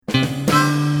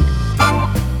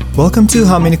Welcome to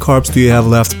How Many Carbs Do You Have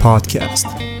Left podcast.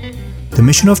 The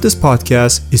mission of this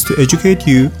podcast is to educate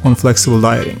you on flexible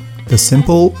dieting, the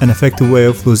simple and effective way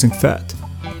of losing fat,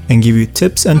 and give you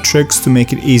tips and tricks to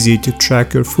make it easy to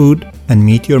track your food and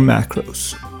meet your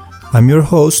macros. I'm your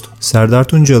host, Serdar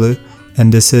Tuncalı,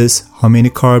 and this is How Many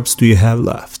Carbs Do You Have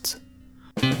Left?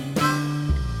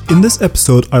 In this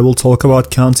episode, I will talk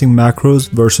about counting macros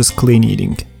versus clean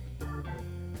eating.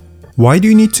 Why do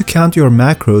you need to count your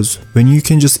macros when you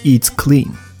can just eat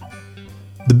clean?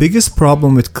 The biggest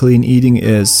problem with clean eating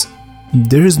is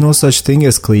there is no such thing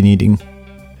as clean eating.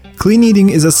 Clean eating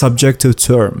is a subjective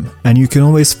term, and you can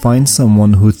always find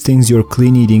someone who thinks your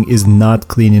clean eating is not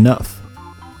clean enough.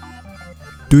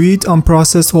 Do you eat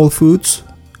unprocessed whole foods?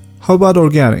 How about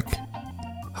organic?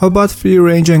 How about free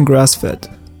range and grass-fed?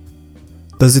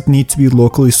 Does it need to be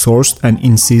locally sourced and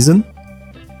in season?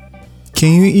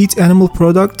 Can you eat animal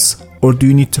products, or do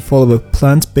you need to follow a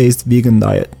plant-based vegan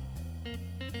diet?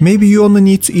 Maybe you only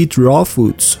need to eat raw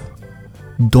foods.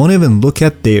 Don't even look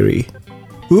at dairy.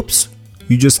 Oops,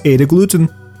 you just ate a gluten.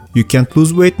 You can't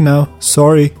lose weight now,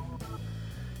 sorry.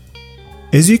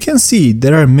 As you can see,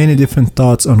 there are many different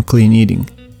thoughts on clean eating.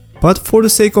 But for the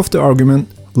sake of the argument,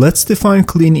 let's define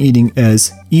clean eating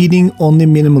as eating only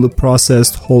minimally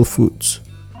processed whole foods.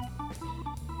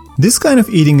 This kind of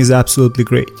eating is absolutely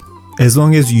great, as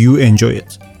long as you enjoy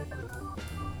it.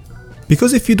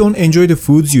 Because if you don't enjoy the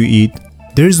foods you eat,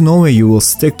 there is no way you will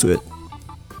stick to it.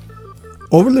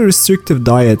 Overly restrictive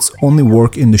diets only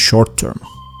work in the short term.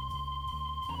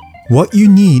 What you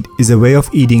need is a way of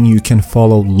eating you can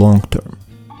follow long term.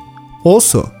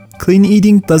 Also, clean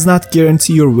eating does not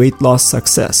guarantee your weight loss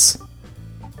success.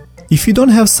 If you don't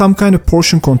have some kind of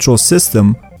portion control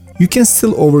system, you can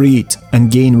still overeat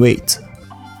and gain weight.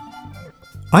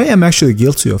 I am actually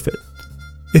guilty of it.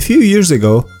 A few years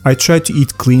ago, I tried to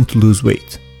eat clean to lose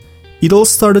weight. It all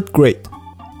started great,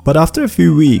 but after a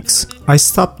few weeks, I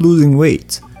stopped losing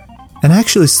weight and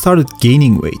actually started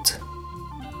gaining weight.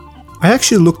 I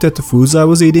actually looked at the foods I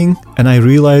was eating and I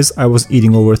realized I was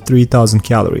eating over 3,000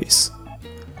 calories.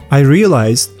 I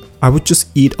realized I would just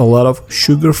eat a lot of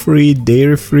sugar-free,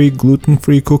 dairy-free,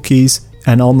 gluten-free cookies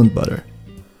and almond butter.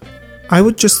 I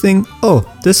would just think, oh,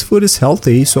 this food is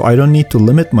healthy, so I don't need to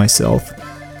limit myself.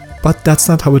 But that's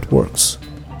not how it works.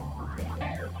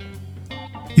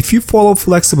 If you follow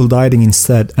flexible dieting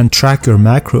instead and track your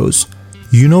macros,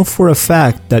 you know for a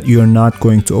fact that you are not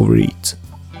going to overeat.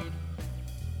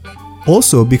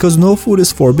 Also, because no food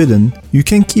is forbidden, you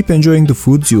can keep enjoying the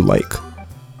foods you like.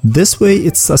 This way,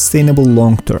 it's sustainable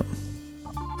long term.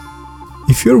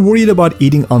 If you're worried about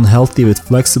eating unhealthy with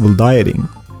flexible dieting,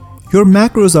 your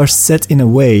macros are set in a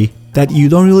way that you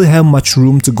don't really have much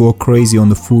room to go crazy on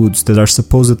the foods that are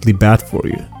supposedly bad for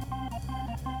you.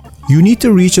 You need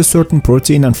to reach a certain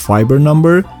protein and fiber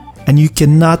number, and you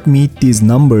cannot meet these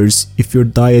numbers if your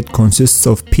diet consists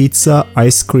of pizza,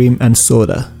 ice cream, and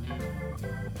soda.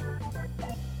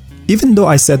 Even though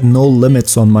I set no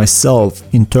limits on myself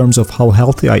in terms of how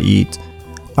healthy I eat,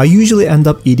 I usually end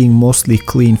up eating mostly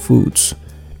clean foods,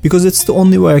 because it's the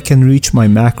only way I can reach my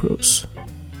macros.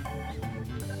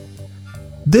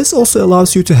 This also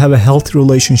allows you to have a healthy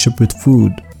relationship with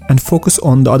food and focus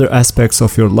on the other aspects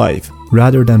of your life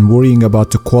rather than worrying about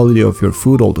the quality of your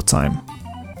food all the time.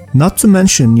 Not to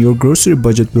mention, your grocery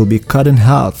budget will be cut in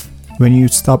half when you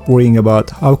stop worrying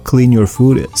about how clean your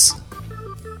food is.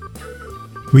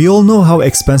 We all know how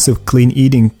expensive clean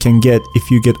eating can get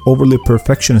if you get overly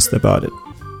perfectionist about it.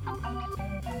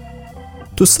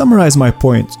 To summarize my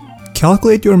point,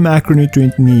 calculate your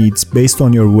macronutrient needs based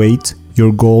on your weight,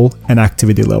 your goal, and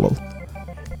activity level.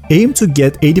 Aim to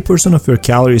get 80% of your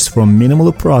calories from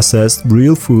minimally processed,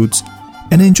 real foods,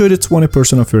 and enjoy the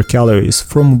 20% of your calories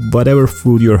from whatever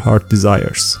food your heart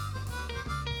desires.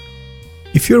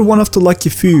 If you're one of the lucky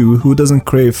few who doesn't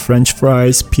crave French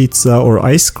fries, pizza, or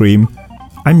ice cream,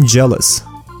 I'm jealous,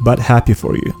 but happy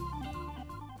for you.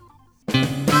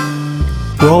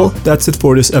 Well, that's it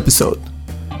for this episode.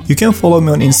 You can follow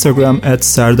me on Instagram at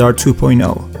Serdar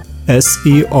 2.0.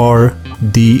 SERDAR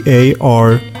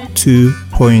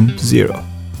 2.0.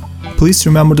 Please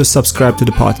remember to subscribe to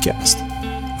the podcast.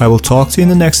 I will talk to you in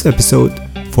the next episode.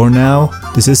 For now,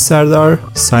 this is Serdar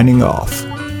signing off.